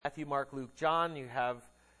Matthew, Mark, Luke, John. You have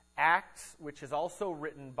Acts, which is also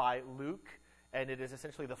written by Luke, and it is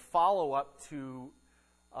essentially the follow-up to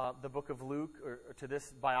the book of Luke, or to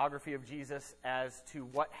this biography of Jesus, as to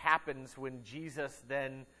what happens when Jesus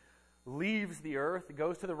then leaves the earth,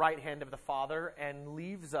 goes to the right hand of the Father, and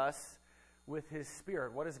leaves us with his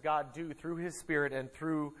Spirit. What does God do through his Spirit and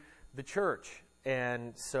through the church?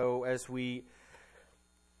 And so as we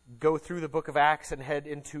go through the book of Acts and head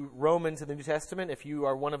into Romans in the New Testament, if you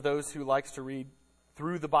are one of those who likes to read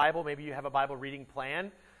through the Bible, maybe you have a Bible reading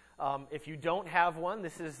plan. If you don't have one,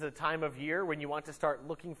 this is the time of year when you want to start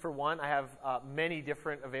looking for one. I have many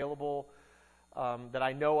different available that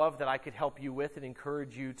I know of that I could help you with and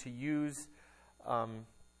encourage you to use.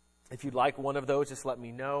 If you'd like one of those, just let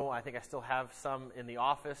me know. I think I still have some in the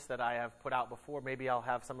office that I have put out before. Maybe I'll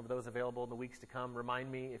have some of those available in the weeks to come.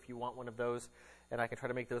 Remind me if you want one of those, and I can try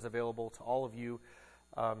to make those available to all of you,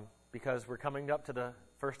 because we're coming up to the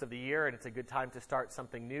first of the year, and it's a good time to start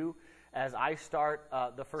something new. As I start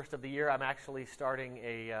the first of the year, I'm actually starting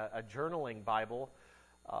a journaling Bible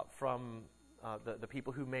from the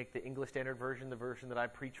people who make the English Standard Version, the version that I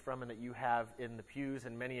preach from and that you have in the pews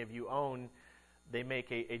and many of you own. They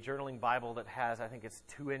make a journaling Bible that has, I think it's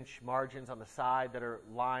 2-inch margins on the side that are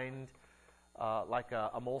lined like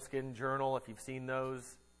a moleskin journal, if you've seen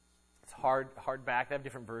those. It's hardback. They have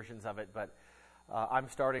different versions of it, but I'm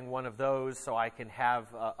starting one of those so I can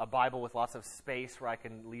have a Bible with lots of space where I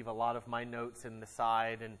can leave a lot of my notes in the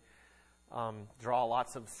side and draw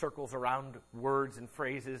lots of circles around words and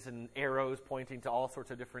phrases and arrows pointing to all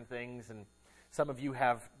sorts of different things. And some of you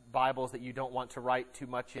have Bibles that you don't want to write too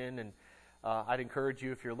much in, and I'd encourage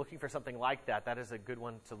you, if you're looking for something like that, that is a good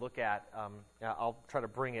one to look at. I'll try to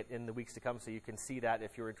bring it in the weeks to come so you can see that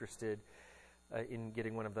if you're interested in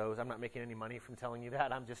getting one of those. I'm not making any money from telling you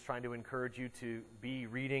that. I'm just trying to encourage you to be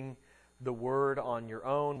reading the Word on your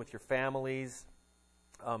own with your families.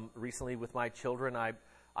 Recently with my children,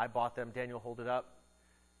 I bought them, Daniel, hold it up,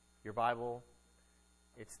 your Bible.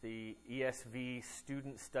 It's the ESV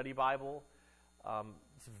Student Study Bible.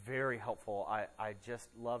 It's very helpful. I just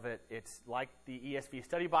love it. It's like the ESV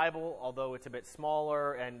Study Bible, although it's a bit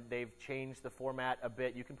smaller, and they've changed the format a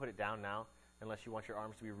bit. You can put it down now, unless you want your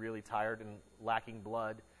arms to be really tired and lacking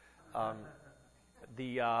blood.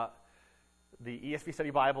 The ESV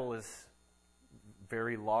Study Bible is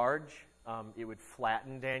very large. It would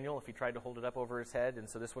flatten Daniel if he tried to hold it up over his head, and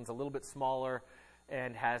so this one's a little bit smaller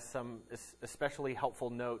and has some especially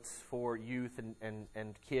helpful notes for youth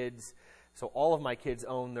and kids. So all of my kids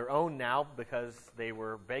own their own now because they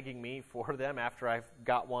were begging me for them after I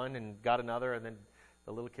got one and got another, and then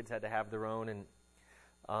the little kids had to have their own.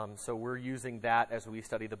 And so we're using that as we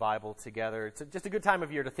study the Bible together. It's just a good time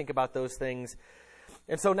of year to think about those things.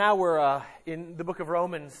 And so now we're in the book of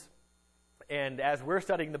Romans, and as we're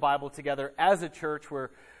studying the Bible together as a church,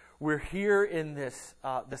 we're here in this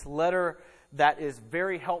letter that is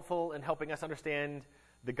very helpful in helping us understand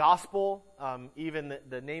the gospel. Even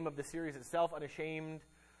the name of the series itself, Unashamed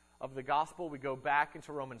of the Gospel. We go back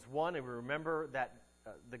into Romans 1 and we remember that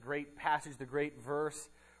the great passage, the great verse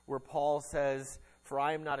where Paul says, "For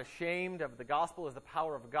I am not ashamed of the gospel, is the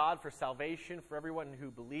power of God for salvation for everyone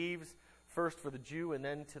who believes, first for the Jew and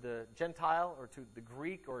then to the Gentile, or to the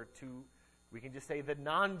Greek, or to, we can just say, the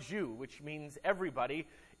non-Jew," which means everybody.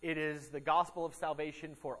 It is the gospel of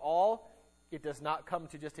salvation for all. It does not come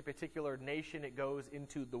to just a particular nation. It goes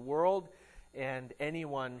into the world, and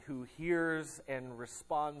anyone who hears and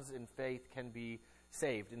responds in faith can be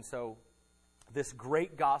saved. And so this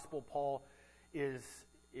great gospel, Paul is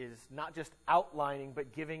not just outlining,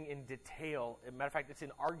 but giving in detail. As a matter of fact, it's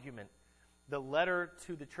an argument. The letter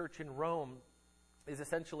to the church in Rome is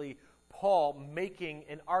essentially Paul making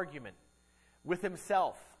an argument with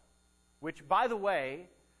himself, which, by the way,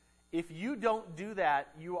 if you don't do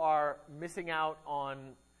that, you are missing out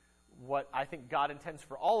on what I think God intends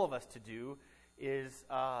for all of us to do. Is,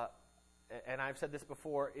 and I've said this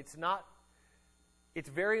before, it's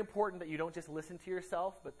very important that you don't just listen to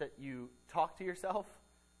yourself, but that you talk to yourself,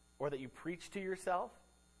 or that you preach to yourself.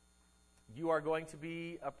 You are going to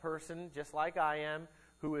be a person, just like I am,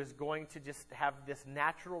 who is going to just have this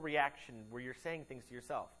natural reaction where you're saying things to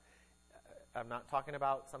yourself. I'm not talking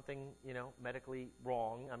about something, medically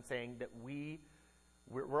wrong. I'm saying that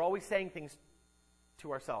we're always saying things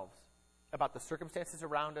to ourselves about the circumstances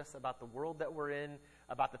around us, about the world that we're in,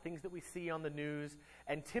 about the things that we see on the news.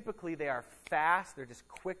 And typically they are fast, they're just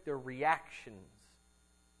quick, they're reactions.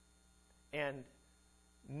 And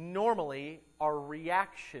normally our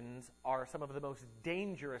reactions are some of the most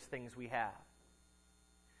dangerous things we have.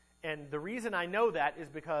 And the reason I know that is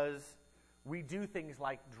because we do things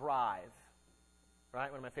like drive. right?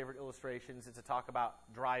 One of my favorite illustrations is to talk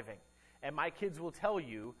about driving. And my kids will tell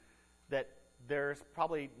you that there's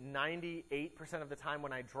probably 98% of the time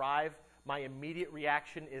when I drive, my immediate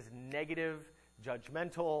reaction is negative,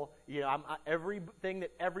 judgmental. Everything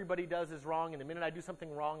that everybody does is wrong, and the minute I do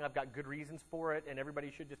something wrong, I've got good reasons for it, and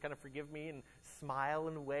everybody should just kind of forgive me and smile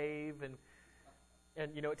and wave. And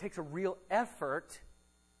it takes a real effort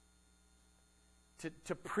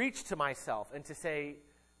to preach to myself and to say,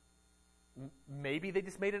 maybe they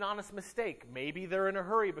just made an honest mistake. Maybe they're in a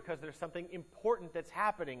hurry because there's something important that's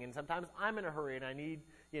happening, and sometimes I'm in a hurry and I need,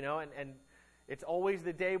 and it's always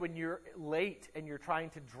the day when you're late and you're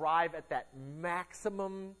trying to drive at that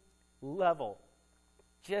maximum level,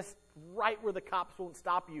 just right where the cops won't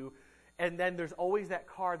stop you, and then there's always that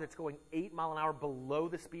car that's going 8 miles an hour below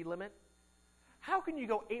the speed limit. How can you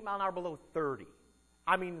go 8 miles an hour below 30?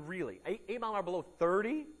 I mean, really, 8 miles an hour below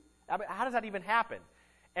 30? I mean, how does that even happen?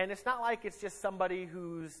 And it's not like it's just somebody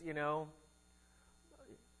who's,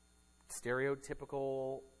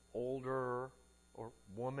 stereotypical older or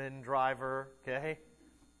woman driver, okay?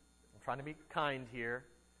 I'm trying to be kind here.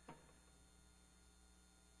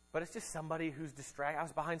 But it's just somebody who's distracted. I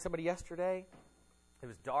was behind somebody yesterday. It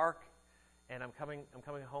was dark, and I'm coming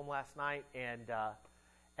home last night, and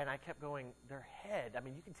I kept going, their head, I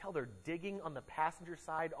mean, you can tell they're digging on the passenger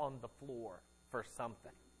side on the floor for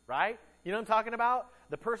something, right? You know what I'm talking about?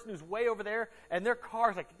 The person who's way over there, and their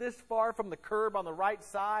car's like this far from the curb on the right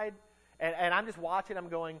side, and I'm just watching, I'm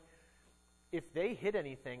going, if they hit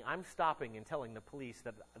anything, I'm stopping and telling the police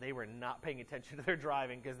that they were not paying attention to their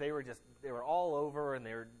driving, because they were all over, and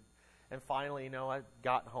finally, I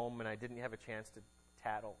got home and I didn't have a chance to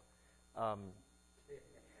tattle.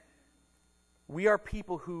 We are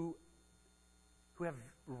people who have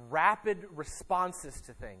rapid responses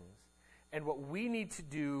to things, and what we need to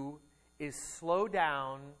do is slow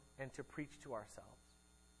down and to preach to ourselves,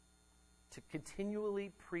 to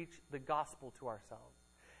continually preach the gospel to ourselves.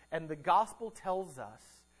 And the gospel tells us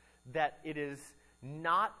that it is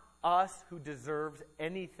not us who deserves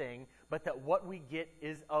anything, but that what we get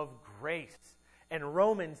is of grace. And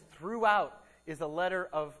Romans throughout is a letter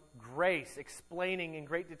of grace, explaining in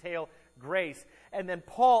great detail grace. And then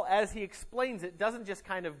Paul, as he explains it, doesn't just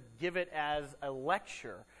kind of give it as a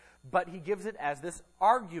lecture, but he gives it as this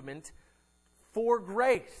argument for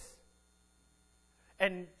grace.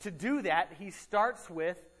 And to do that, he starts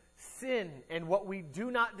with sin and what we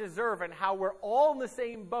do not deserve and how we're all in the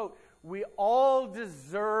same boat. We all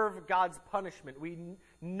deserve God's punishment.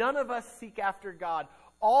 None of us seek after God.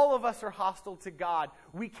 All of us are hostile to God.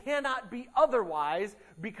 We cannot be otherwise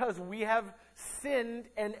because we have sinned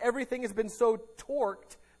and everything has been so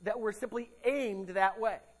torqued that we're simply aimed that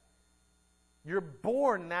way. You're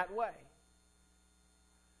born that way.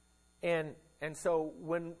 And so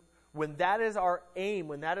when that is our aim,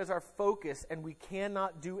 when that is our focus, and we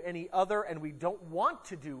cannot do any other, and we don't want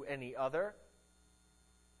to do any other,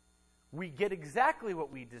 we get exactly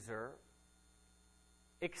what we deserve,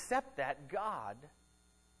 except that God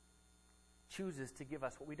chooses to give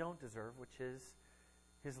us what we don't deserve, which is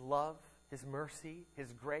His love, His mercy,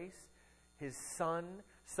 His grace, His Son,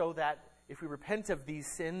 so that if we repent of these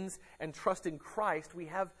sins and trust in Christ, we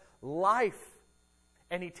have life.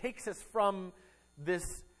 And He takes us from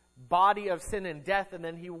this body of sin and death, and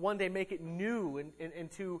then He will one day make it new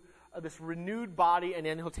into this renewed body, and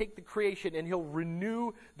then He'll take the creation and He'll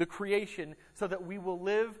renew the creation so that we will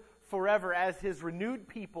live forever as His renewed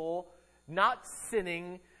people, not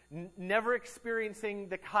sinning, never experiencing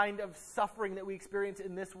the kind of suffering that we experience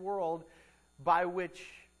in this world, by which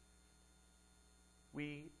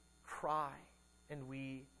we cry and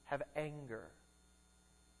we have anger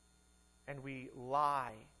and we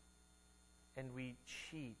lie and we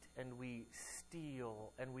cheat and we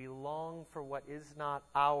steal and we long for what is not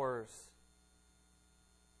ours.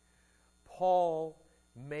 Paul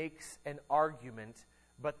makes an argument,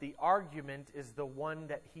 but the argument is the one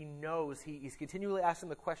that he knows. He's continually asking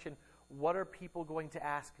the question, what are people going to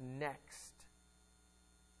ask next?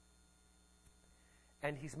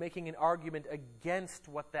 And he's making an argument against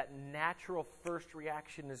what that natural first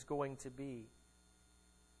reaction is going to be.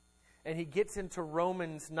 And he gets into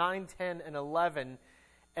Romans 9, 10, and 11,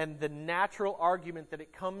 and the natural argument that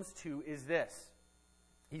it comes to is this.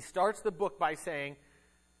 He starts the book by saying,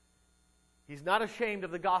 he's not ashamed of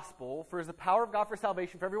the gospel, for it is the power of God for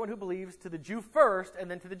salvation for everyone who believes, to the Jew first, and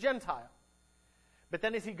then to the Gentile. But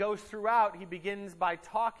then as he goes throughout, he begins by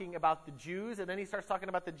talking about the Jews, and then he starts talking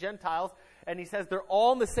about the Gentiles, and he says they're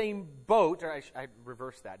all in the same boat. Or I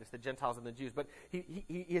reverse that. It's the Gentiles and the Jews. But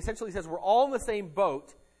he essentially says we're all in the same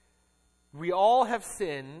boat. We all have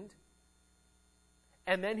sinned,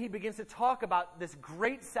 And then he begins to talk about this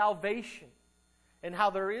great salvation and how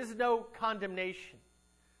there is no condemnation,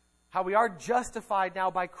 how we are justified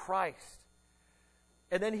now by Christ.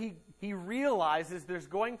 And then he realizes there's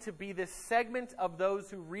going to be this segment of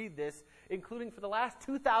those who read this, including for the last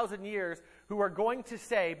 2,000 years, who are going to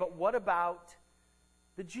say, but what about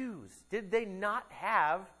the Jews? Did they not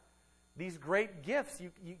have these great gifts?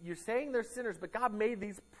 You're saying they're sinners, but God made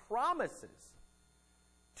these promises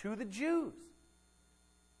to the Jews.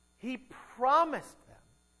 He promised them.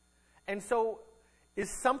 And so, is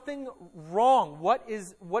something wrong? What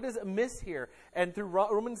is amiss here? And through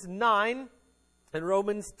Romans 9 and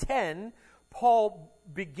Romans 10, Paul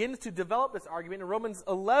begins to develop this argument. In Romans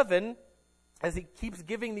 11, as he keeps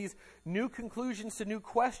giving these new conclusions to new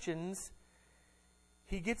questions,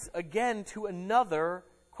 he gets again to another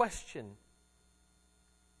question.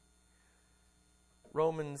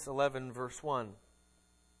 Romans 11, verse 1.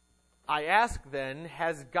 I ask then,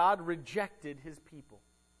 has God rejected his people?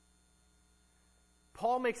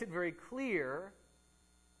 Paul makes it very clear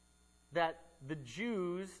that the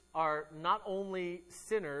Jews are not only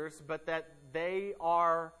sinners, but that they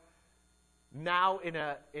are now in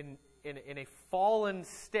a fallen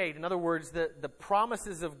state. In other words, the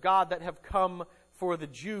promises of God that have come for the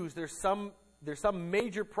Jews, there's some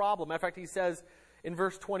major problem. Matter of fact, he says in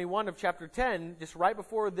verse 21 of chapter 10, just right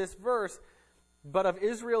before this verse, but of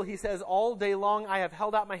Israel, he says, all day long I have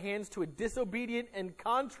held out my hands to a disobedient and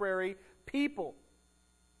contrary people.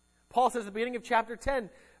 Paul says at the beginning of chapter 10,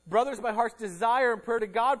 brothers, my heart's desire and prayer to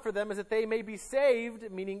God for them is that they may be saved,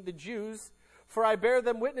 meaning the Jews, for I bear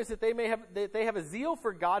them witness that they have a zeal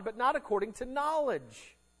for God, but not according to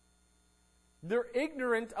knowledge. They're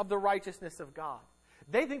ignorant of the righteousness of God.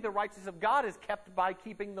 They think the righteousness of God is kept by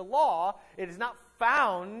keeping the law. It is not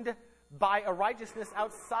found by a righteousness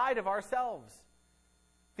outside of ourselves.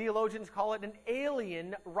 Theologians call it an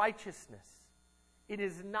alien righteousness. It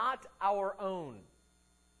is not our own.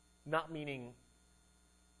 Not meaning,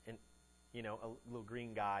 a little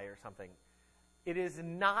green guy or something. It is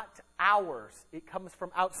not ours. It comes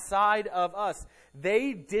from outside of us.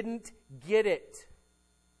 They didn't get it.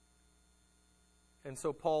 And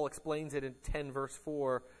so Paul explains it in 10 verse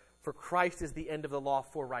 4, for Christ is the end of the law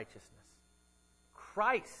for righteousness.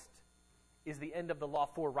 Christ is the end of the law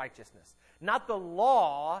for righteousness. Not the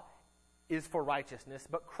law is for righteousness,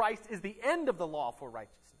 but Christ is the end of the law for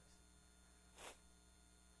righteousness.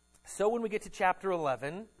 So when we get to chapter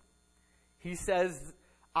 11, he says,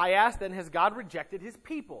 I ask then, has God rejected his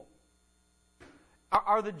people?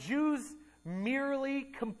 Are the Jews merely,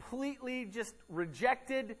 completely just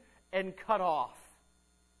rejected and cut off?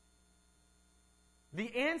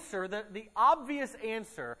 The answer, the obvious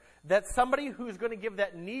answer that somebody who's going to give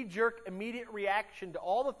that knee-jerk immediate reaction to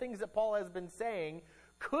all the things that Paul has been saying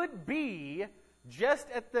could be, just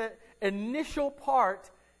at the initial part,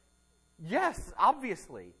 yes,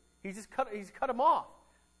 obviously. He's cut them off.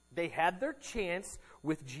 They had their chance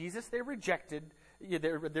with Jesus. They rejected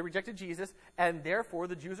Jesus, and therefore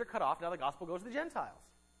the Jews are cut off. Now the gospel goes to the Gentiles.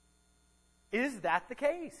 Is that the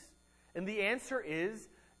case? And the answer is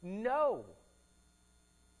no.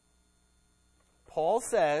 Paul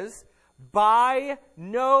says, by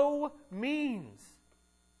no means.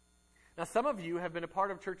 Now, some of you have been a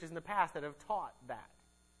part of churches in the past that have taught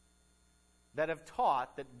that have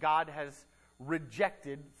taught that God has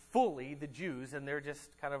rejected fully the Jews and they're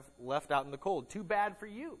just kind of left out in the cold. Too bad for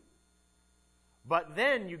you. But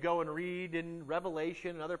then you go and read in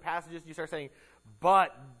Revelation and other passages, you start saying,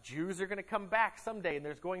 but Jews are going to come back someday and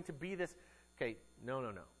there's going to be this. Okay,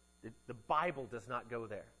 no. The Bible does not go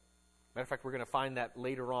there. Matter of fact, we're going to find that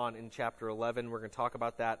later on in chapter 11. We're going to talk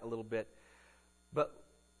about that a little bit. But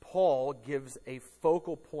Paul gives a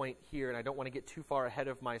focal point here, and I don't want to get too far ahead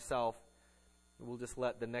of myself. We'll just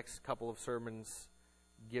let the next couple of sermons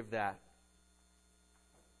give that.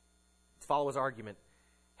 Let's follow his argument.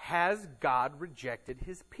 Has God rejected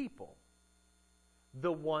his people?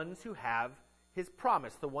 The ones who have his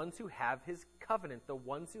promise, the ones who have his covenant, the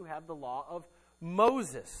ones who have the law of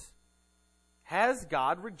Moses. Has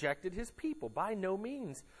God rejected his people? By no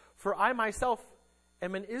means. For I myself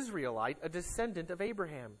am an Israelite, a descendant of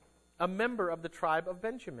Abraham, a member of the tribe of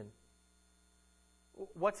Benjamin.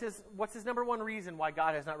 What's his number one reason why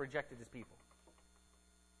God has not rejected his people?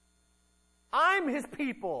 I'm his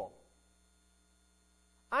people.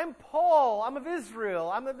 I'm Paul. I'm of Israel.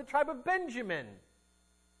 I'm of the tribe of Benjamin.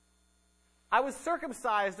 I was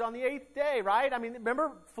circumcised on the 8th day, right? I mean,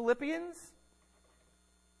 remember Philippians?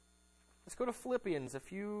 Let's go to Philippians, a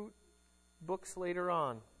few books later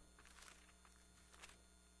on.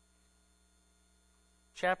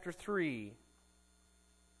 Chapter 3.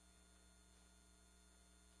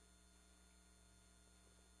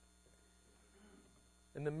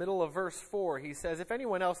 In the middle of verse 4, he says, if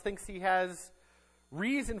anyone else thinks he has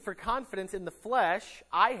reason for confidence in the flesh,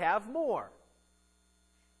 I have more.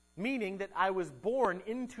 Meaning that I was born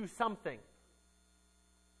into something.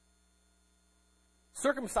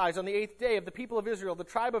 Circumcised on the 8th day of the people of Israel, the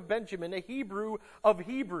tribe of Benjamin, a Hebrew of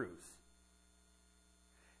Hebrews.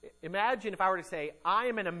 Imagine if I were to say, I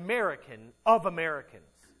am an American of Americans.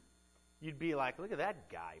 You'd be like, look at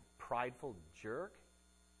that guy, prideful jerk.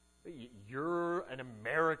 You're an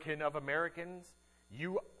American of Americans?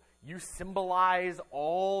 You symbolize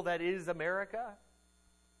all that is America?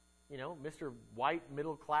 You know, Mr. White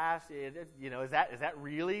middle class, you know, is that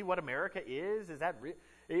really what America is? Is that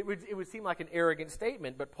it would seem like an arrogant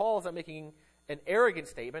statement, but Paul's not making an arrogant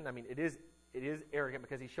statement. I mean, it is arrogant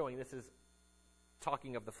because he's showing this is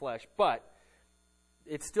talking of the flesh, but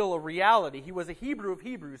it's still a reality. He was a Hebrew of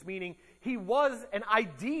Hebrews, meaning he was an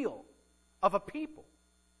ideal of a people.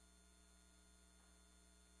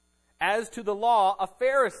 As to the law, a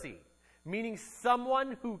Pharisee, meaning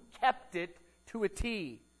someone who kept it to a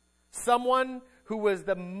T. Someone who was in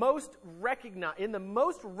the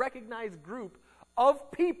most recognized group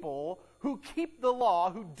of people who keep the law,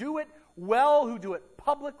 who do it well, who do it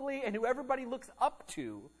publicly, and who everybody looks up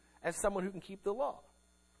to as someone who can keep the law.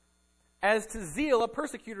 As to zeal, a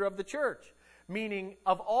persecutor of the church, meaning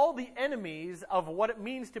of all the enemies of what it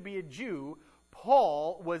means to be a Jew,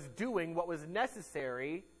 Paul was doing what was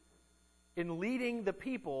necessary in leading the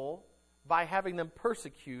people by having them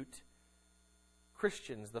persecute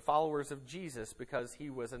Christians, the followers of Jesus, because he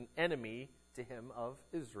was an enemy to him of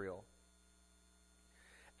Israel.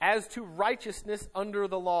 As to righteousness under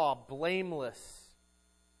the law, blameless.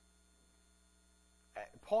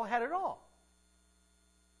 Paul had it all.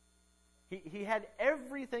 He had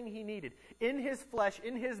everything he needed in his flesh,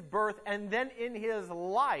 in his birth, and then in his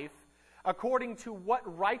life, according to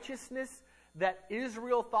what righteousness that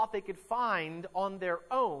Israel thought they could find on their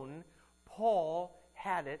own. Paul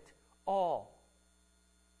had it all.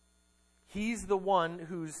 He's the one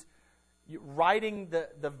who's writing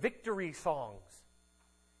the victory songs.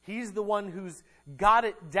 He's the one who's got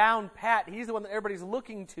it down pat. He's the one that everybody's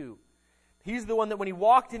looking to. He's the one that when he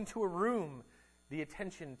walked into a room, the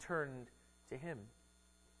attention turned to him.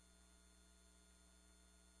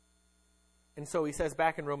 And so he says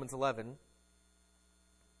back in Romans 11,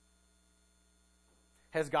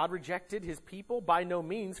 has God rejected his people? By no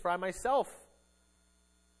means, for I myself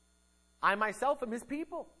am his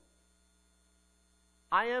people.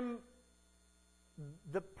 I am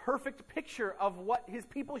the perfect picture of what his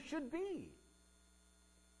people should be.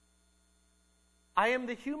 I am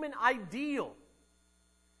the human ideal.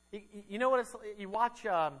 You know what it's like? You watch,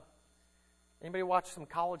 anybody watch some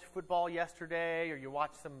college football yesterday, or you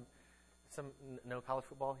watch some no college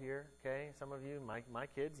football here, okay? Some of you, my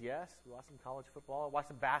kids, yes, we watch some college football, watch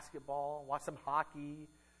some basketball, watch some hockey,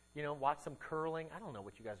 you know, watch some curling. I don't know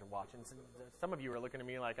what you guys are watching. Some of you are looking at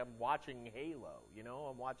me like I'm watching Halo, you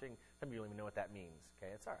know? Some of you don't even know what that means,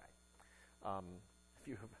 okay? It's all right. A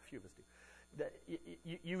few of us do.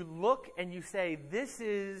 You look and you say, this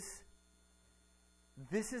is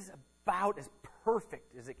about as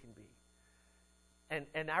perfect as it can be.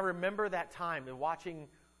 And I remember that time and watching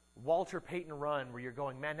Walter Payton run, where you're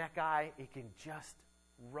going, man, that guy, he can just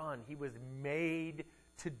run. He was made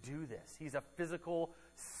to do this. He's a physical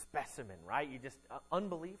specimen, right? You just,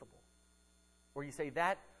 unbelievable. Or you say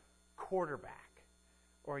that quarterback,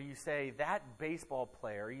 or you say that baseball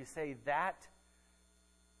player, or you say that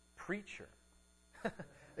preacher.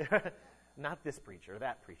 Not this preacher,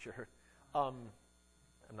 that preacher. I'm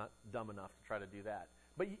not dumb enough to try to do that.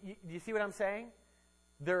 But you see what I'm saying?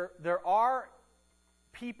 There are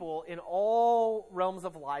people in all realms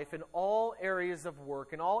of life, in all areas of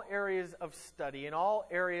work, in all areas of study, in all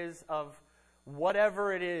areas of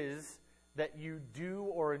whatever it is that you do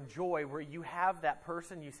or enjoy, where you have that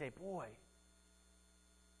person, you say, boy,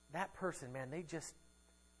 that person, man, they're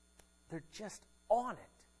just on it.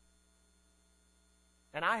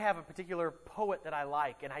 And I have a particular poet that I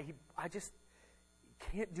like, and I just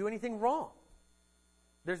can't do anything wrong.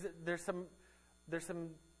 There's some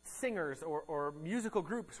singers or musical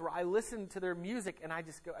groups where I listen to their music and I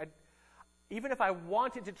just go, even if I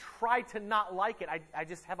wanted to try to not like it, I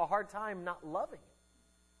just have a hard time not loving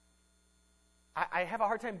it. I have a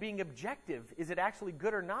hard time being objective. Is it actually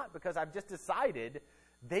good or not? Because I've just decided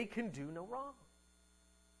they can do no wrong.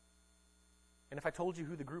 And if I told you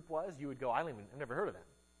who the group was, you would go, I've never heard of them.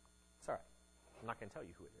 It's all right. I'm not going to tell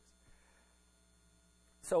you who it is.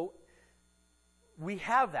 So we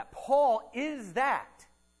have that. Paul is that.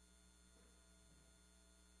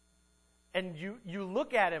 And you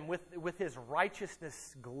look at him with his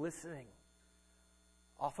righteousness glistening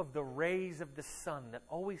off of the rays of the sun that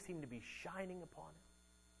always seem to be shining upon him.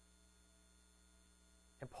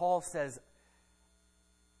 And Paul says,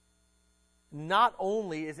 not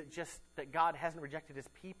only is it just that God hasn't rejected his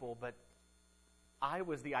people, but I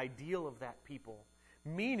was the ideal of that people.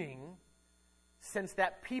 Meaning, since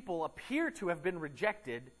that people appear to have been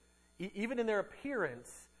rejected, even in their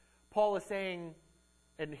appearance, Paul is saying,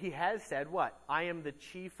 and he has said, what? I am the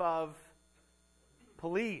chief of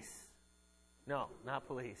police. No, not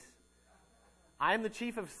police. I am the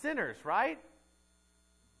chief of sinners, right?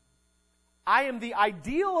 I am the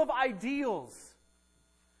ideal of ideals,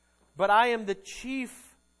 but I am the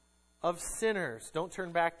chief of sinners. Don't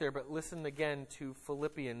turn back there, but listen again to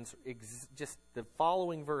Philippians, just the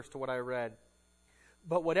following verse to what I read.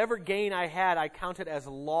 But whatever gain I had, I counted as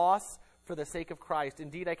loss for the sake of Christ.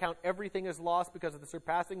 Indeed, I count everything as loss because of the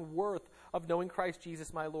surpassing worth of knowing Christ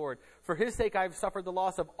Jesus my Lord. For his sake I have suffered the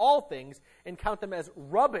loss of all things and count them as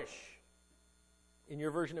rubbish. In your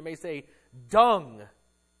version it may say dung.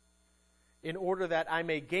 In order that I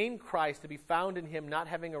may gain Christ, to be found in him, not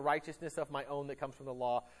having a righteousness of my own that comes from the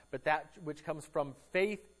law, but that which comes from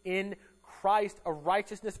faith in Christ, a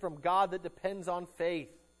righteousness from God that depends on faith.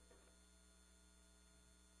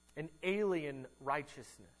 An alien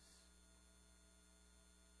righteousness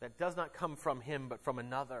that does not come from him, but from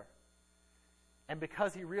another. And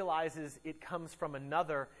because he realizes it comes from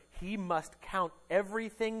another, he must count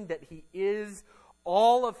everything that he is,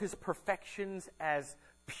 all of his perfections, as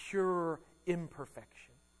pure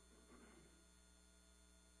imperfection.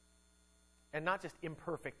 And not just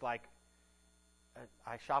imperfect like,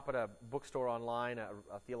 I shop at a bookstore online,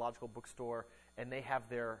 a theological bookstore, and they have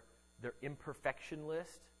their imperfection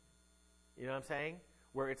list. You know what I'm saying?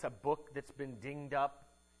 Where it's a book that's been dinged up.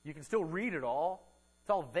 You can still read it all. It's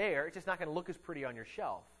all there. It's just not going to look as pretty on your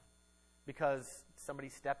shelf because somebody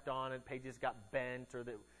stepped on it, pages got bent, or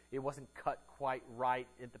that it wasn't cut quite right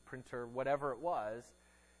at the printer, whatever it was.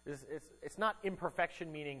 It's not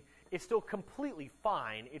imperfection, meaning it's still completely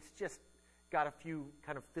fine. It's just got a few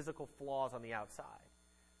kind of physical flaws on the outside.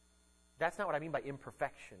 That's not what I mean by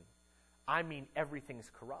imperfection. I mean everything's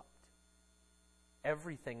corrupt.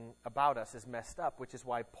 Everything about us is messed up, which is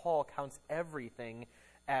why Paul counts everything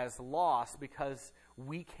as loss, because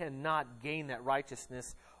we cannot gain that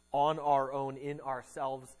righteousness on our own, in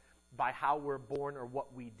ourselves, by how we're born or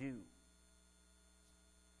what we do.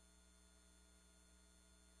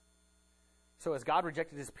 So as God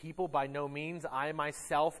rejected his people, by no means I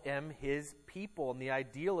myself am his people. And the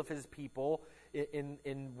ideal of his people,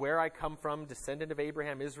 in where I come from, descendant of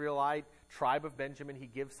Abraham, Israelite, tribe of Benjamin, he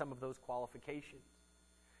gives some of those qualifications.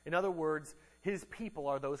 In other words, his people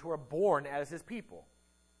are those who are born as his people.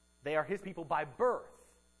 They are his people by birth.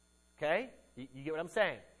 Okay? You get what I'm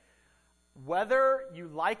saying? Whether you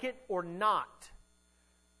like it or not,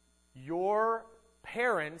 your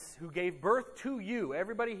parents who gave birth to you,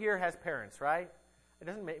 everybody here has parents, right? It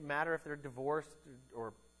doesn't matter if they're divorced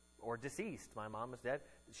or deceased. My mom is dead.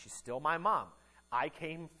 She's still my mom. I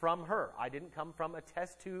came from her. I didn't come from a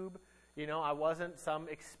test tube. You know, I wasn't some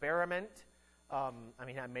experiment. I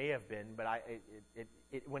mean, I may have been, but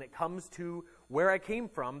when it comes to where I came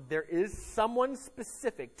from, there is someone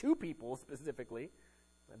specific, two people specifically.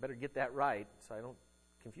 I better get that right so I don't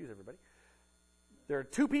confuse everybody. There are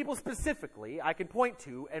two people specifically I can point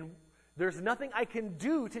to, and there's nothing I can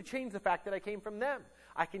do to change the fact that I came from them.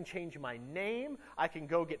 I can change my name. I can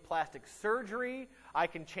go get plastic surgery. I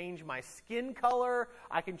can change my skin color.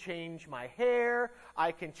 I can change my hair.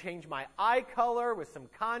 I can change my eye color with some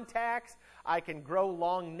contacts. I can grow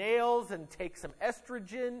long nails and take some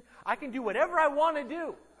estrogen. I can do whatever I want to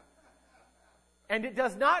do. And it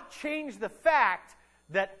does not change the fact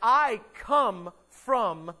that I come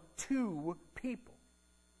from two people.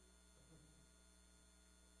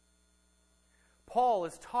 Paul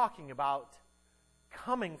is talking about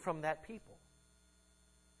coming from that people.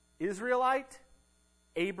 Israelite,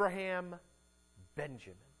 Abraham,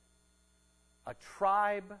 Benjamin. A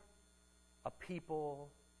tribe, a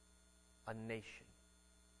people, a nation.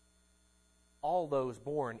 All those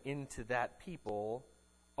born into that people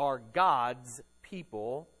are God's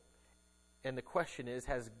people. And the question is,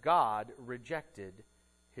 has God rejected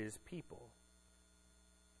his people?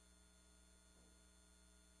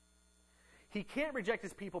 He can't reject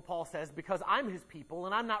his people, Paul says, because I'm his people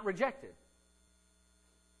and I'm not rejected.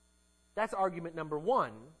 That's argument number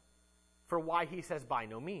one for why he says by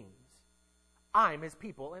no means. I'm his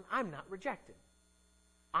people and I'm not rejected.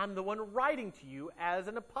 I'm the one writing to you as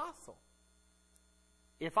an apostle.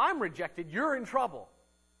 If I'm rejected, you're in trouble.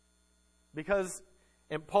 Because,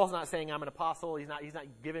 and Paul's not saying I'm an apostle, he's not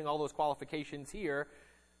giving all those qualifications here.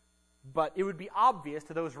 But it would be obvious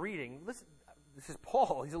to those reading, listen, this is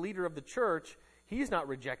Paul. He's a leader of the church. He's not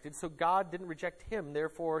rejected, so God didn't reject him.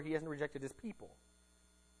 Therefore, he hasn't rejected his people.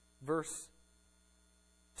 Verse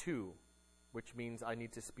 2, which means I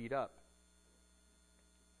need to speed up.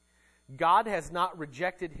 God has not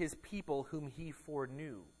rejected his people whom he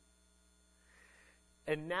foreknew.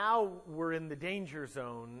 And now we're in the danger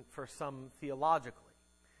zone for some theologically.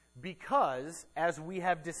 Because, as we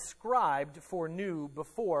have described foreknew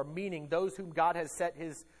before, meaning those whom God has set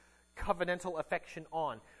his covenantal affection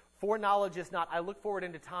on. Foreknowledge is not, I look forward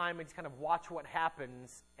into time and just kind of watch what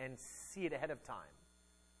happens and see it ahead of time.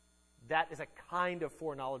 That is a kind of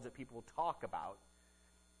foreknowledge that people talk about.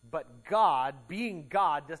 But God, being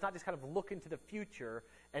God, does not just kind of look into the future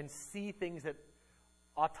and see things that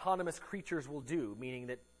autonomous creatures will do, meaning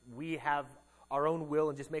that we have our own will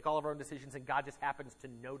and just make all of our own decisions and God just happens to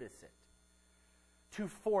notice it. To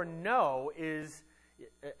foreknow is,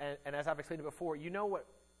 and as I've explained it before, you know what,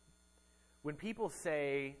 when people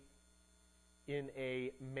say in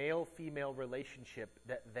a male-female relationship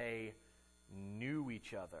that they knew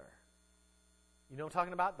each other, you know what I'm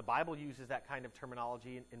talking about? The Bible uses that kind of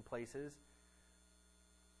terminology in places.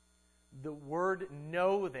 The word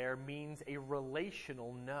know there means a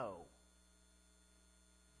relational know.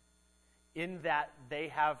 In that they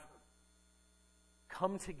have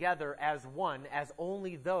come together as one, as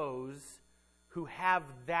only those who have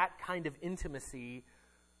that kind of intimacy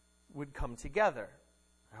would come together.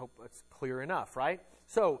 I hope that's clear enough, right?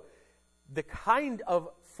 So, the kind of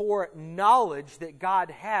foreknowledge that God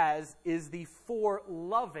has is the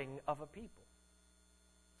foreloving of a people.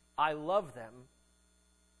 I love them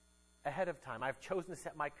ahead of time. I've chosen to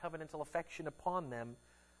set my covenantal affection upon them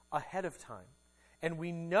ahead of time. And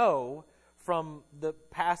we know from the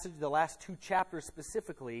passage, the last 2 chapters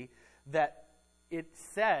specifically, that it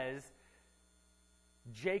says,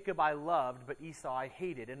 Jacob I loved, but Esau I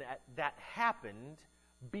hated. And that happened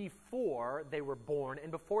before they were born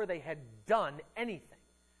and before they had done anything.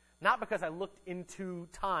 Not because I looked into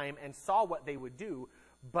time and saw what they would do,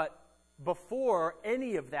 but before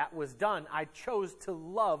any of that was done, I chose to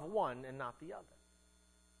love one and not the other.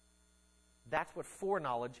 That's what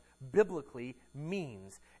foreknowledge biblically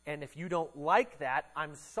means. And if you don't like that,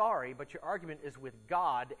 I'm sorry, but your argument is with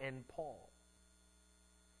God and Paul.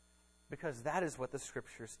 Because that is what the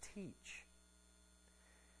Scriptures teach.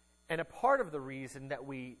 And a part of the reason that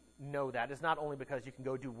we know that is not only because you can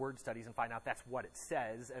go do word studies and find out that's what it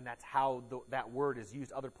says, and that's how that word is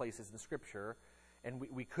used other places in Scripture, and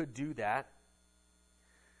we could do that.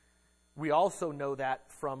 We also know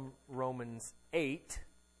that from Romans 8,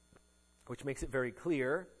 which makes it very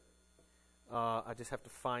clear. I just have to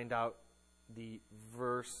find out the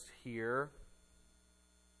verse here.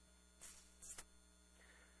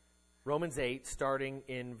 Romans 8, starting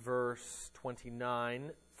in verse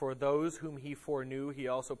 29. For those whom he foreknew, he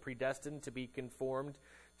also predestined to be conformed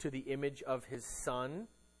to the image of his Son,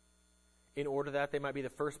 in order that they might be the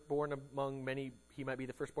firstborn among many, he might be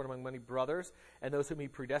the firstborn among many brothers. And those whom he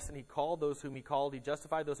predestined, he called. Those whom he called, he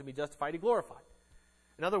justified. Those whom he justified, he glorified.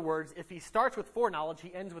 In other words, if he starts with foreknowledge,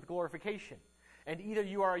 he ends with glorification. And either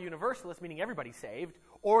you are a universalist, meaning everybody's saved,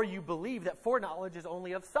 or you believe that foreknowledge is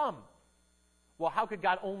only of some. Well, how could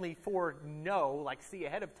God only foreknow, like see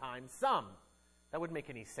ahead of time, some? That wouldn't make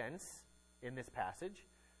any sense in this passage,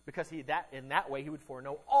 because in that way he would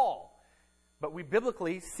foreknow all. But we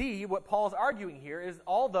biblically see what Paul's arguing here is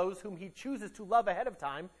all those whom he chooses to love ahead of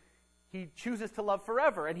time, he chooses to love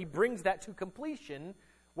forever, and he brings that to completion.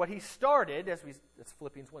 What he started, that's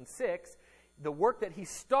Philippians 1:6, the work that he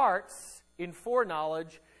starts in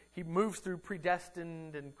foreknowledge, he moves through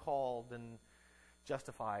predestined and called and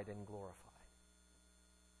justified and glorified.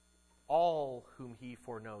 All whom he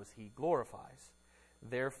foreknows, he glorifies.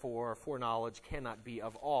 Therefore, foreknowledge cannot be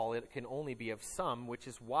of all. It can only be of some, which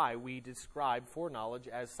is why we describe foreknowledge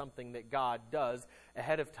as something that God does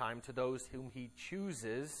ahead of time to those whom he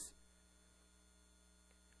chooses.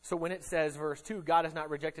 So when it says, verse 2, God has not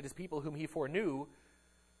rejected his people whom he foreknew,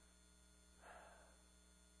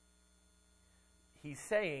 he's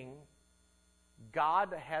saying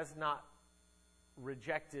God has not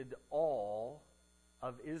rejected all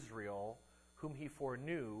of Israel whom he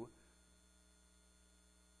foreknew,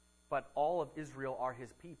 but all of Israel are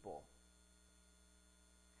his people.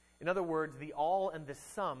 In other words, the all and the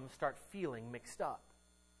some start feeling mixed up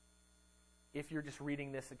if you're just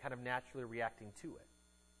reading this and kind of naturally reacting to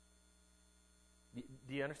it.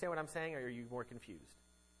 Do you understand what I'm saying, or are you more confused?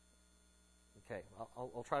 Okay,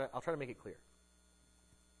 I'll try to make it clear.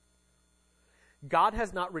 God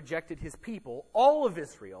has not rejected his people, all of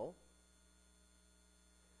Israel,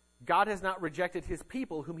 God has not rejected his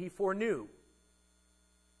people whom he foreknew.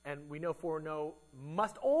 And we know foreknow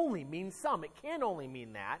must only mean some. It can only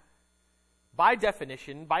mean that. By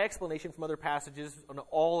definition, by explanation from other passages, on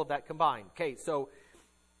all of that combined. Queso,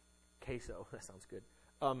 that sounds good.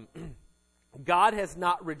 God has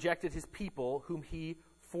not rejected his people whom he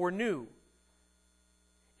foreknew.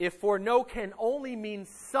 If foreknow can only mean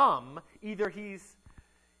some, either he's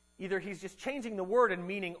just changing the word and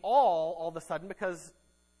meaning all of a sudden because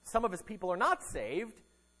some of his people are not saved.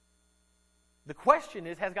 The question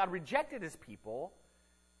is, has God rejected his people?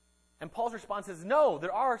 And Paul's response is, no,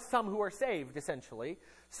 there are some who are saved, essentially.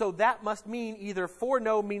 So that must mean either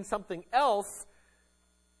foreknow means something else,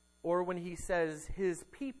 or when he says his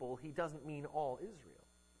people, he doesn't mean all Israel.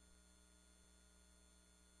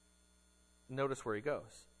 Notice where he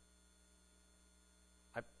goes.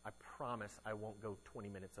 I promise I won't go 20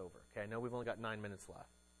 minutes over. Okay, I know we've only got 9 minutes left.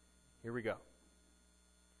 Here we go.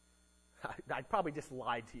 I probably just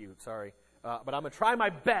lied to you, sorry. But I'm going to try my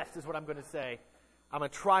best, is what I'm going to say. I'm going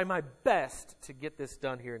to try my best to get this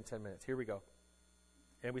done here in 10 minutes. Here we go.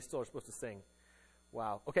 And we still are supposed to sing.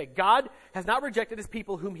 Wow. Okay, God has not rejected his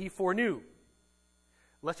people whom he foreknew.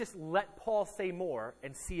 Let's just let Paul say more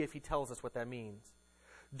and see if he tells us what that means.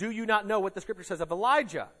 Do you not know what the scripture says of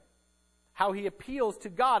Elijah? How he appeals to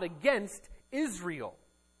God against Israel.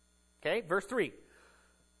 Okay, verse 3.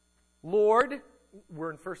 Lord,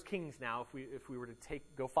 we're in 1 Kings now. If we were to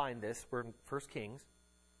go find this, we're in 1 Kings.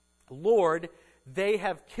 Lord, they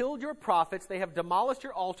have killed your prophets, they have demolished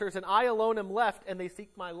your altars, and I alone am left, and they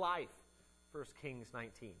seek my life. 1 Kings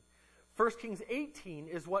 19. 1 Kings 18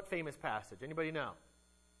 is what famous passage? Anybody know?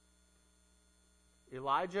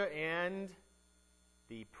 Elijah and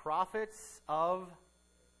the prophets of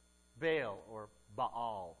Baal, or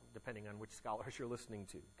Baal, depending on which scholars you're listening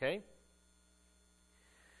to. Okay?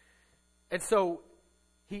 And so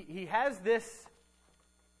he has this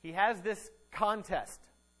contest.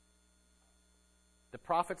 The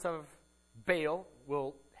prophets of Baal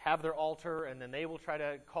will have their altar, and then they will try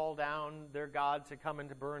to call down their god to come and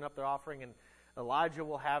to burn up their offering, and Elijah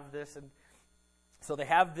will have this. And so they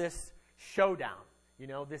have this showdown,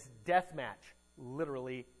 this death match.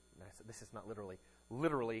 Literally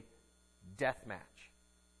death match.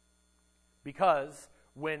 Because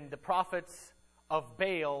when the prophets of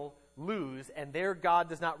Baal lose and their God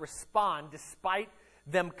does not respond, despite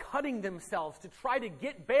them cutting themselves to try to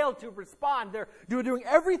get Baal to respond, they're doing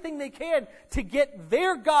everything they can to get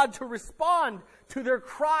their God to respond to their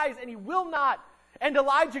cries, and he will not. And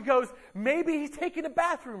Elijah goes, maybe he's taking a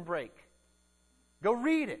bathroom break. Go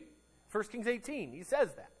read it. 1 Kings 18, he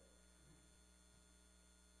says that.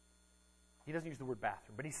 He doesn't use the word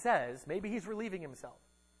bathroom, but he says maybe he's relieving himself.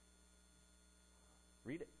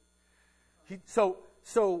 Read it.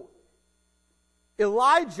 So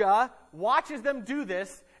Elijah watches them do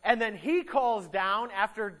this, and then he calls down,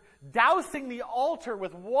 after dousing the altar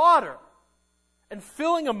with water and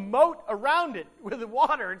filling a moat around it with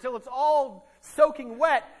water until it's all soaking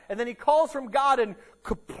wet, and then he calls from God, and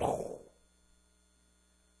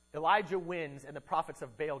Elijah wins, and the prophets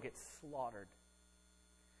of Baal get slaughtered.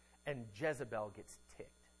 And Jezebel gets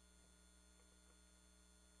ticked.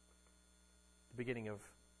 The beginning of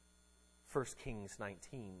 1 Kings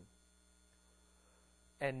 19.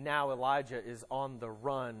 And now Elijah is on the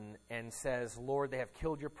run and says, Lord, they have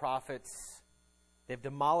killed your prophets, they've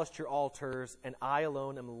demolished your altars, and I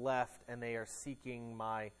alone am left, and they are seeking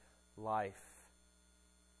my life.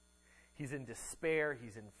 He's in despair,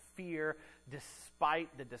 he's in fear,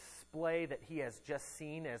 despite the display that he has just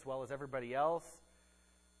seen, as well as everybody else.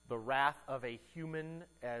 The wrath of a human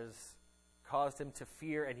has caused him to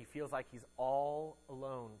fear, and he feels like he's all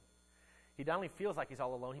alone. He not only feels like he's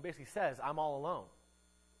all alone, he basically says, I'm all alone.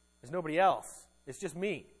 There's nobody else. It's just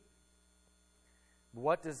me.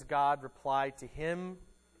 What does God reply to him?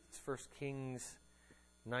 It's 1 Kings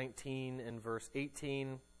 19 and verse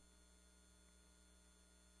 18.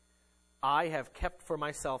 I have kept for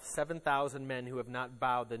myself 7,000 men who have not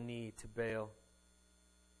bowed the knee to Baal.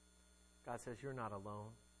 God says, you're not alone.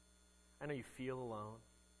 I know you feel alone.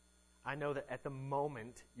 I know that at the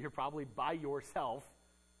moment you're probably by yourself.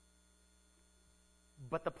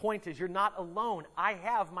 But the point is, you're not alone. I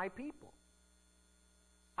have my people.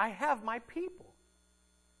 I have my people.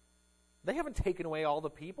 They haven't taken away all the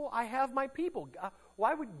people. I have my people.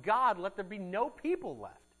 Why would God let there be no people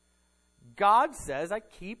left? God says, I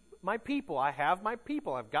keep my people. I have my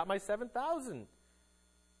people. I've got my 7,000.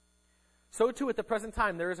 So too at the present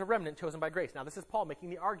time there is a remnant chosen by grace. Now this is Paul making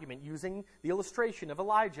the argument using the illustration of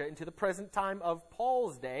Elijah into the present time of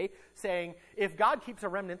Paul's day, saying if God keeps a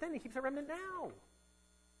remnant, then he keeps a remnant now.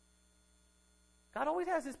 God always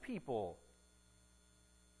has his people.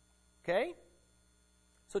 Okay?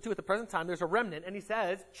 So too at the present time there's a remnant, and he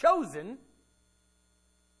says, chosen,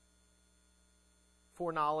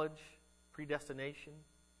 foreknowledge, predestination,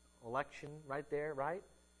 election, right there, right?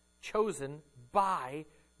 Chosen by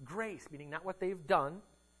grace, meaning not what they've done,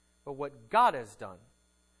 but what God has done.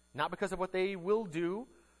 Not because of what they will do,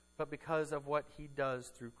 but because of what he does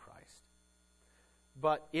through Christ.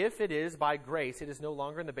 But if it is by grace, it is no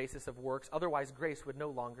longer on the basis of works. Otherwise, grace would no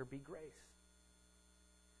longer be grace.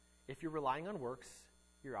 If you're relying on works,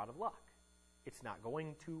 you're out of luck. It's not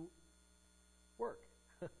going to work.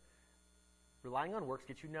 Relying on works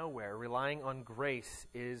gets you nowhere. Relying on grace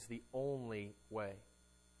is the only way.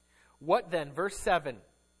 What then? Verse 7.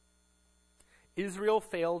 Israel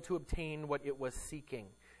failed to obtain what it was seeking.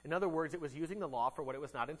 In other words, it was using the law for what it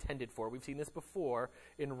was not intended for. We've seen this before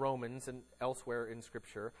in Romans and elsewhere in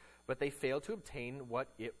Scripture. But they failed to obtain what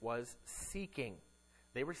it was seeking.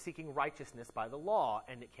 They were seeking righteousness by the law,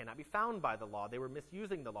 and it cannot be found by the law. They were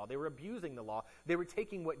misusing the law. They were abusing the law. They were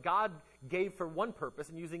taking what God gave for one purpose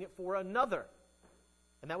and using it for another.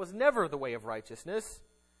 And that was never the way of righteousness.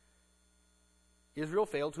 Israel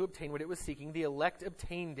failed to obtain what it was seeking. The elect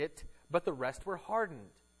obtained it, but the rest were hardened.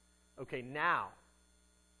 Okay, now,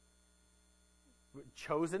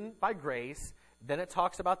 chosen by grace. Then it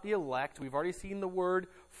talks about the elect. We've already seen the word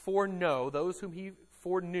foreknow, those whom he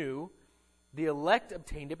foreknew. The elect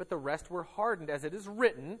obtained it, but the rest were hardened. As it is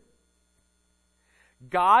written,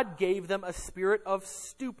 God gave them a spirit of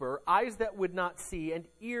stupor, eyes that would not see and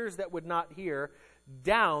ears that would not hear,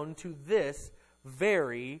 down to this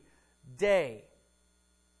very day.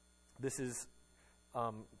 This is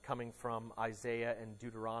coming from Isaiah and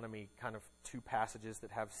Deuteronomy, kind of two passages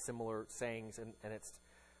that have similar sayings, and it's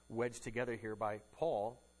wedged together here by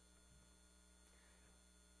Paul.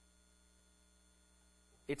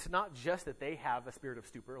 It's not just that they have a spirit of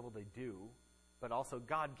stupor, although they do, but also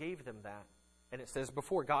God gave them that. And it says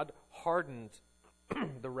before, God hardened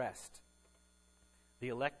the rest. The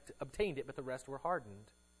elect obtained it, but the rest were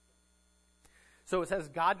hardened. So it says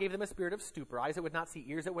God gave them a spirit of stupor, eyes that would not see,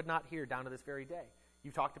 ears that would not hear, down to this very day.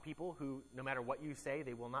 You talk to people who, no matter what you say,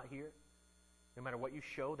 they will not hear. No matter what you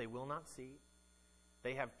show, they will not see.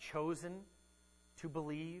 They have chosen to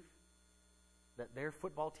believe that their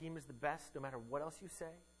football team is the best, no matter what else you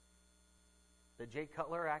say. That Jay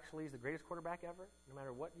Cutler actually is the greatest quarterback ever, no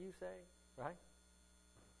matter what you say, right?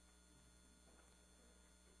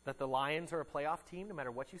 That the Lions are a playoff team, no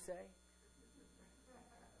matter what you say.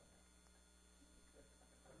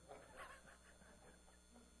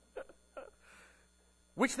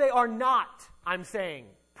 Which they are not, I'm saying,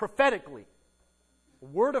 prophetically.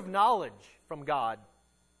 Word of knowledge from God.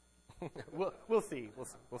 We'll see.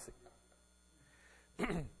 We'll see.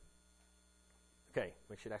 Okay,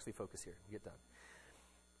 we should actually focus here and get done.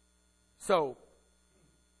 So,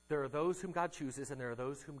 there are those whom God chooses, and there are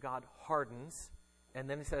those whom God hardens. And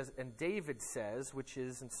then it says, and David says, which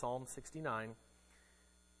is in Psalm 69,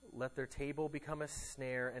 let their table become a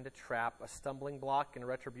snare and a trap, a stumbling block and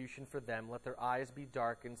retribution for them. Let their eyes be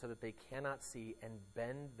darkened so that they cannot see, and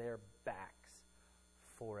bend their backs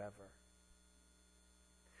forever.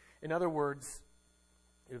 In other words,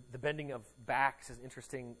 the bending of backs is an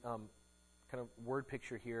interesting kind of word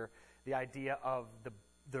picture here. The idea of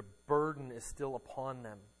the burden is still upon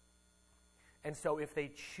them. And so if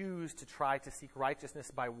they choose to try to seek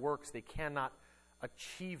righteousness by works, they cannot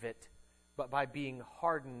achieve it, but by being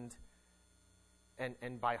hardened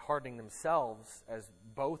and by hardening themselves, as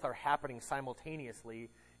both are happening simultaneously.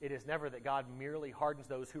 It is never that God merely hardens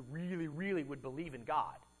those who really, really would believe in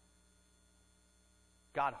God.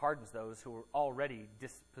 God hardens those who are already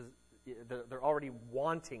they're already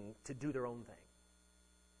wanting to do their own thing.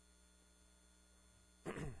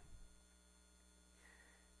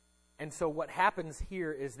 And so what happens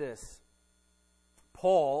here is this.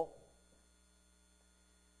 Paul,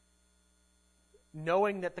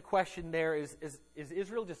 knowing that the question there is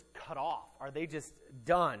Israel just cut off? Are they just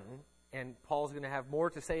done? And Paul's going to have more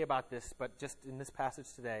to say about this, but just in this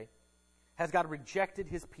passage today. Has God rejected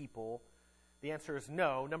his people? The answer is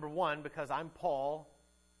no. Number one, because I'm Paul.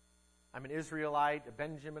 I'm an Israelite, a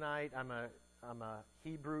Benjaminite. I'm a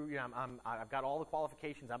Hebrew. You know, I've got all the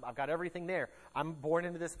qualifications. I've got everything there. I'm born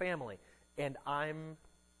into this family, and I'm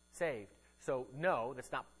saved. So no,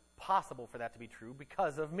 that's not possible for that to be true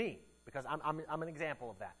because of me, because I'm an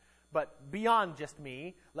example of that. But beyond just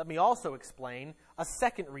me, let me also explain a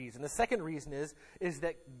second reason. The second reason is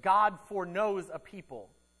that God foreknows a people.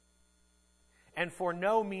 And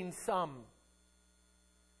foreknow means some.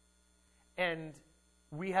 And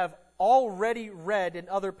we have already read in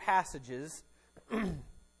other passages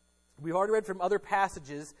we already read from other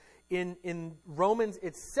passages in Romans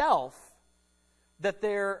itself that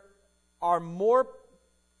there are more.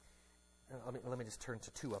 Let me just turn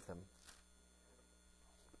to two of them.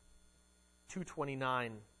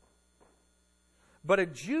 2:29. But a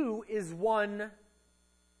Jew is one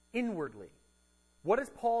inwardly. What is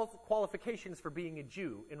Paul's qualifications for being a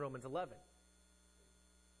Jew in Romans 11?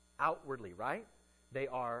 Outwardly, right? They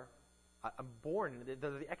are, I'm born,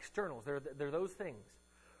 they're the externals, they're those things.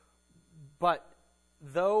 But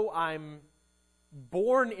though I'm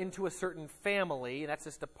born into a certain family, and that's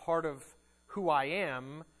just a part of who I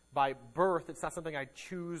am by birth, it's not something I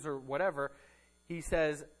choose or whatever, he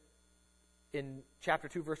says in chapter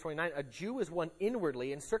 2, verse 29, a Jew is one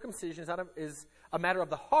inwardly, and circumcision is a matter of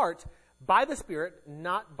the heart, by the Spirit,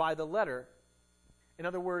 not by the letter. In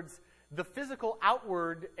other words, the physical,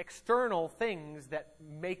 outward, external things that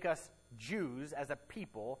make us Jews as a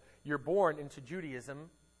people, you're born into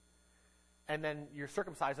Judaism, and then you're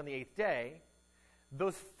circumcised on the 8th day,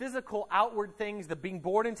 those physical, outward things, the being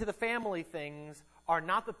born into the family things, are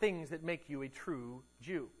not the things that make you a true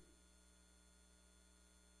Jew.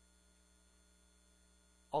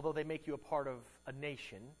 Although they make you a part of a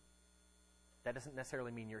nation, that doesn't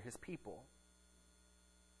necessarily mean you're his people.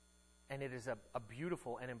 And it is a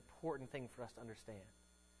beautiful and important thing for us to understand.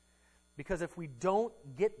 Because if we don't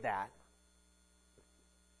get that,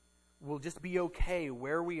 we'll just be okay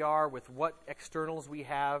where we are with what externals we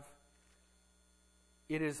have.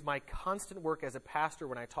 It is my constant work as a pastor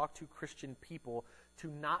when I talk to Christian people to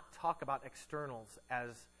not talk about externals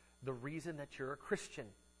as the reason that you're a Christian.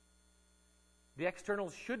 The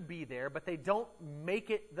externals should be there, but they don't make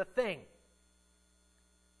it the thing.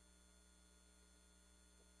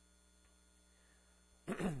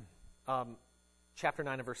 Chapter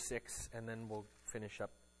 9 and verse 6, and then we'll finish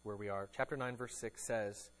up where we are. Chapter 9, verse 6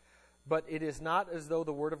 says, "But it is not as though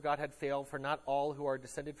the word of God had failed, for not all who are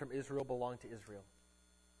descended from Israel belong to Israel."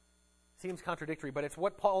 Seems contradictory, but it's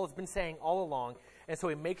what Paul has been saying all along. And so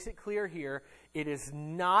he makes it clear here, it is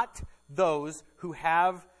not those who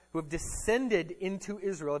have descended into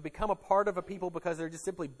Israel, have become a part of a people because they're just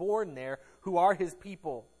simply born there, who are his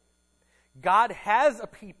people. God has a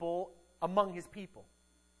people among his people.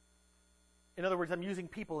 In other words, I'm using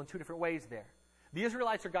people in two different ways there. The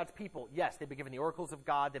Israelites are God's people. Yes, they've been given the oracles of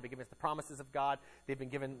God. They've been given the promises of God. They've been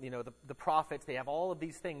given, the prophets. They have all of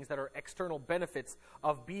these things that are external benefits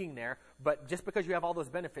of being there. But just because you have all those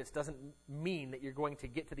benefits doesn't mean that you're going to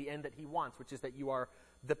get to the end that he wants, which is that you are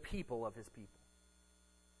the people of his people.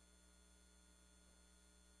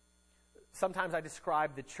 Sometimes I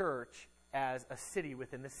describe the church as a city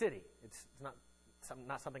within the city. It's not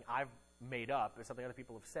something I've made up. It's something other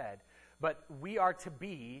people have said. But we are to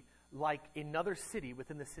be like another city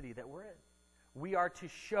within the city that we're in. We are to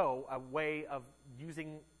show a way of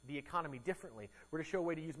using the economy differently. We're to show a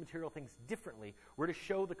way to use material things differently. We're to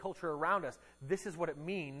show the culture around us. This is what it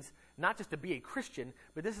means, not just to be a Christian,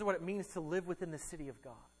 but this is what it means to live within the city of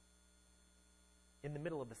God, in the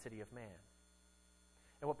middle of the city of man.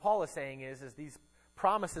 And what Paul is saying is these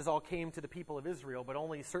promises all came to the people of Israel, but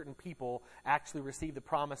only certain people actually received the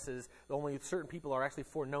promises. Only certain people are actually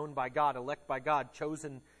foreknown by God, elect by God,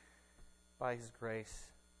 chosen by his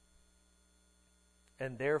grace.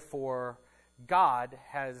 And therefore, God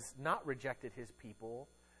has not rejected his people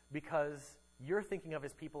because you're thinking of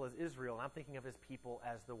his people as Israel, and I'm thinking of his people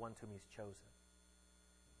as the ones whom he's chosen.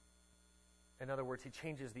 In other words, he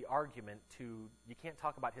changes the argument to, you can't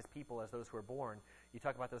talk about his people as those who are born. You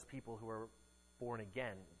talk about those people who are born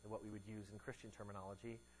again, what we would use in Christian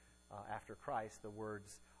terminology. After Christ, the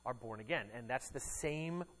words are born again. And that's the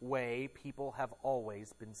same way people have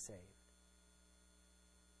always been saved.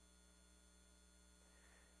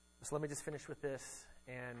 So let me just finish with this.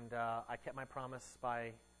 And I kept my promise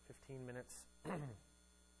by 15 minutes,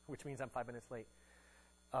 which means I'm 5 minutes late.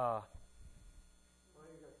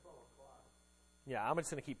 Yeah, I'm just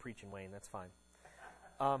going to keep preaching, Wayne. That's fine.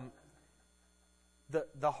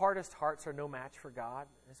 The hardest hearts are no match for God.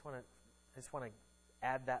 I just want to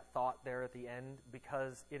add that thought there at the end,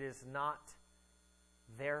 because it is not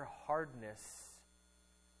their hardness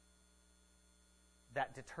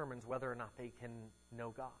that determines whether or not they can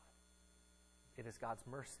know God. It is God's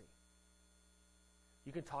mercy.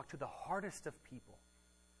 You can talk to the hardest of people,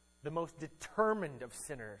 the most determined of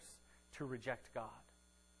sinners to reject God.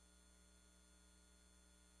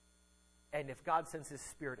 And if God sends his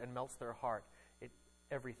Spirit and melts their heart,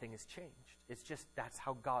 everything is changed. It's just, that's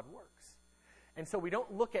how God works. And so we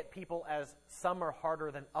don't look at people as some are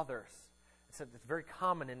harder than others. It's very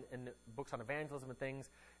common in books on evangelism and things,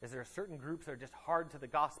 is there are certain groups that are just hard to the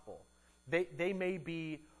gospel. They may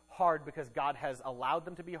be hard because God has allowed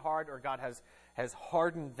them to be hard, or God has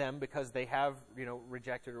hardened them because they have,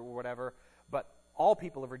 rejected or whatever. But all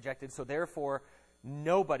people have rejected, so therefore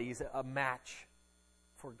nobody's a match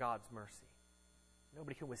for God's mercy.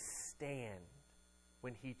 Nobody can withstand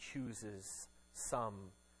when he chooses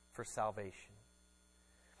some for salvation.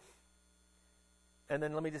 And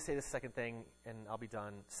then let me just say this second thing, and I'll be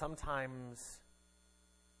done. Sometimes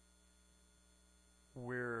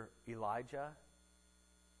we're Elijah,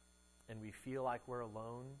 and we feel like we're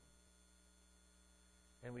alone,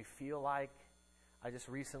 and we feel like, I just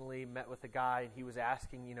recently met with a guy, and he was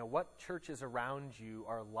asking, what churches around you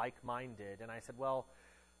are like-minded? And I said, well,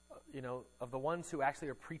 of the ones who actually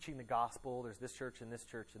are preaching the gospel, there's this church and this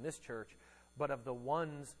church and this church, but of the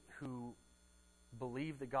ones who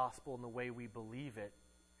believe the gospel in the way we believe it,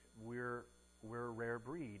 we're a rare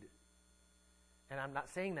breed. And I'm not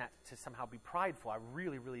saying that to somehow be prideful. I'm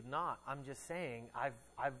really, really not. I'm just saying,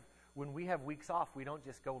 when we have weeks off, we don't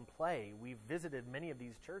just go and play. We've visited many of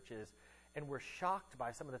these churches, and we're shocked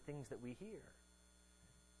by some of the things that we hear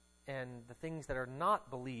and the things that are not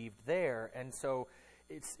believed there. And so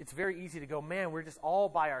it's very easy to go, man, we're just all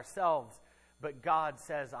by ourselves. But God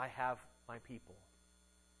says, I have my people.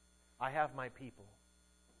 I have my people.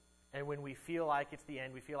 And when we feel like it's the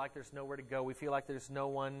end, we feel like there's nowhere to go, we feel like there's no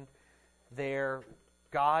one there,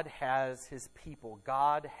 God has his people.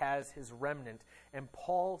 God has his remnant. And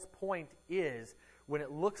Paul's point is, when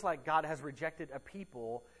it looks like God has rejected a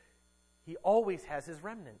people, he always has his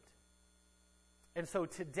remnant. And so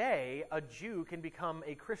today, a Jew can become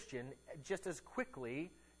a Christian just as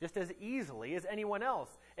quickly, just as easily as anyone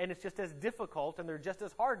else. And it's just as difficult, and they're just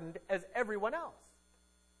as hardened as everyone else.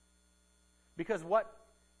 Because what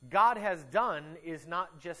God has done is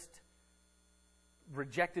not just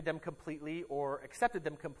rejected them completely or accepted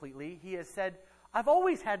them completely. He has said, I've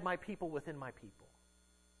always had my people within my people.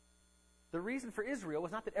 The reason for Israel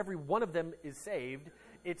was not that every one of them is saved.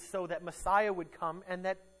 It's so that Messiah would come and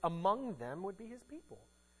that among them would be his people.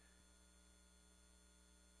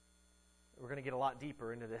 We're going to get a lot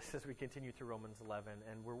deeper into this as we continue through Romans 11,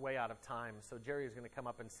 and we're way out of time. So Jerry is going to come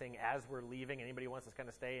up and sing as we're leaving. Anybody wants to kind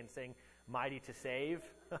of stay and sing Mighty to Save?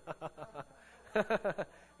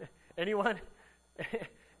 Anyone?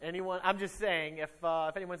 Anyone? I'm just saying, if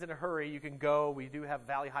anyone's in a hurry, you can go. We do have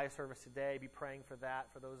Valley High service today. Be praying for that,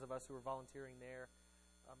 for those of us who are volunteering there.